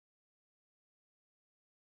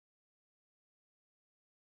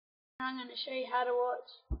I'm going to show you how to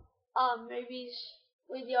watch movies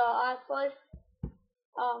with your iPod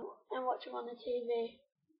and watch them on the TV.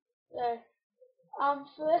 So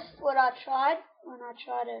first, what I tried when I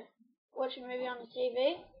tried to watch a movie on the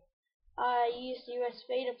TV, I used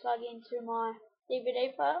USB to plug into my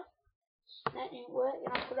DVD player. That didn't work,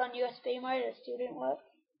 and I put on USB mode. It still didn't work.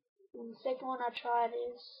 And the second one I tried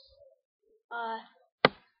is I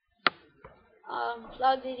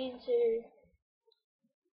plugged it into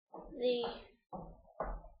the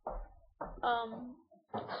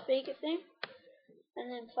speaker thing,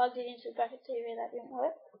 and then plugged it into the back of the TV. That didn't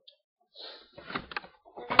work.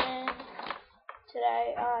 And then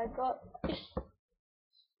today I got this.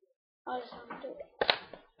 I just haven't done it.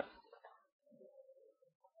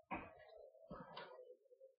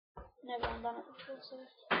 Never done it before, so.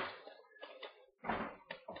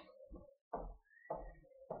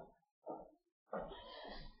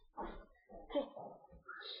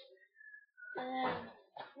 And then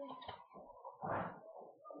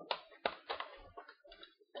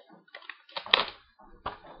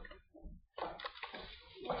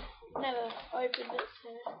never opened it, so.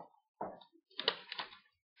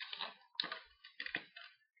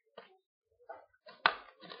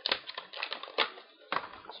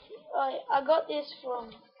 I got this from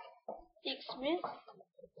Dick Smith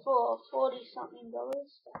for $40 something,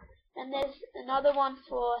 and there's another one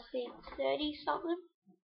for I think $30 something,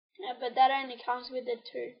 but that only comes with the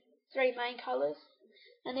three main colours,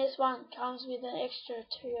 and this one comes with an extra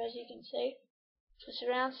two, as you can see, for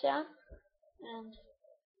surround sound and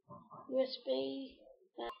USB.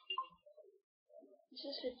 This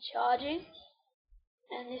is for charging,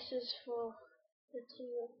 and this is for the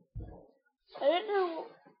TV. I don't know what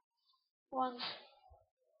ones.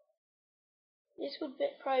 This would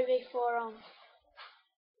probably be for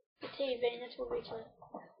the TV, and this will be for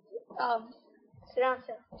surround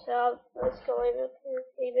sound. So let's go over to the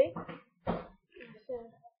TV. So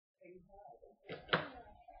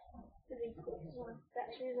my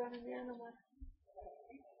battery running down on my.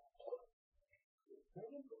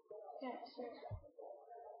 Yeah, so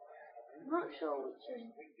I'm not sure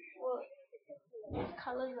what these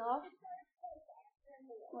colours are.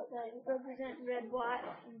 What they represent, red, white,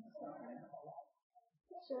 and something.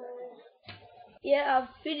 So yeah, I've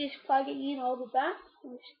finished plugging in all the back.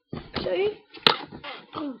 I'll show you.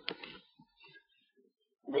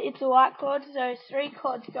 It's a white cord, so 3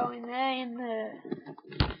 cords go in there.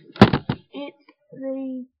 It's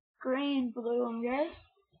the green, blue, and red.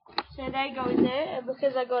 So they go in there, and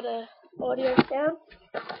because I got a audio sound,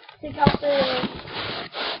 pick up the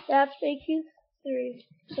loudspeakers through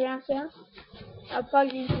surround sound. I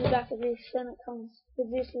plugged into the back of this, and it comes,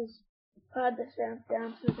 because this is part of the surround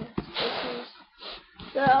sound for the speakers.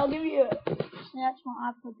 So I'll give you a snap to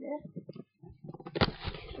my iPod there.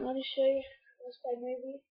 I'll just show you. Let's play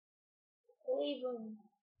movie. I believe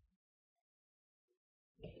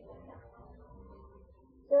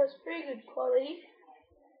so it's pretty good quality.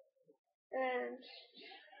 And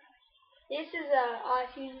this is a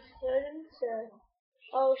iTunes version, so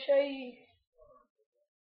I'll show you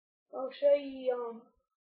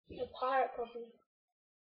the pirate copy.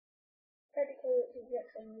 Technically it's the exact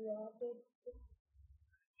same as the iPod.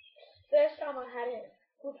 First time I had it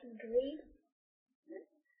put in green,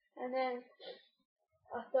 and then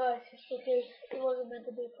I thought it's just because it wasn't meant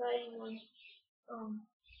to be playing on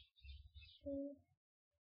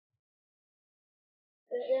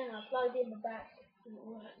but then I plugged in the back and it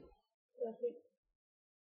worked. Perfect.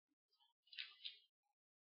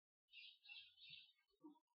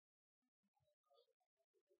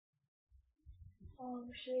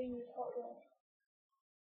 I'll show you Hot Rod.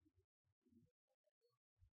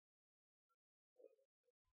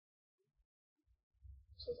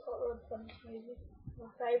 This is Hot Rod from this movie, my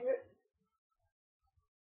favourite.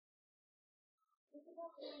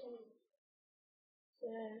 So,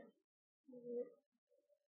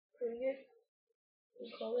 pretty good.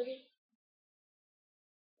 Good quality.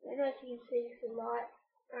 I don't know if you can see the light.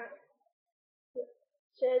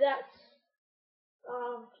 So that's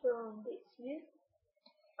from Dick Smith.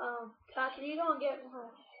 Can you go and get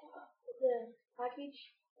the package?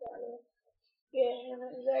 Yeah, and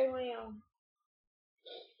it was only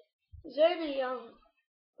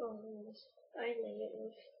it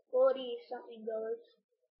was $40 something,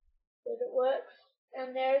 but it works.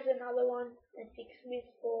 And there's another one at Dick Smith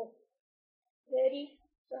for $30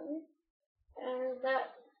 something, and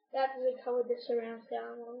that doesn't cover the surround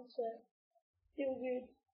sound one, so still good.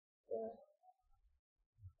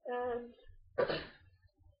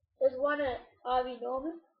 There's one at Harvey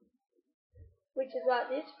Norman, which is like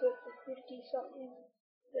this, but for $50 something,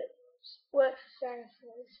 that works the same as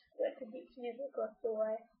this. like a Dick Smith across the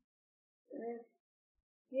way. And then,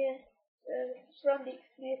 yeah, it's from Dick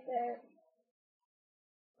Smith there.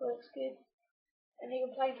 Looks good. And you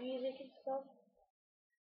can play music and stuff.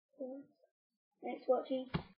 Thanks for watching.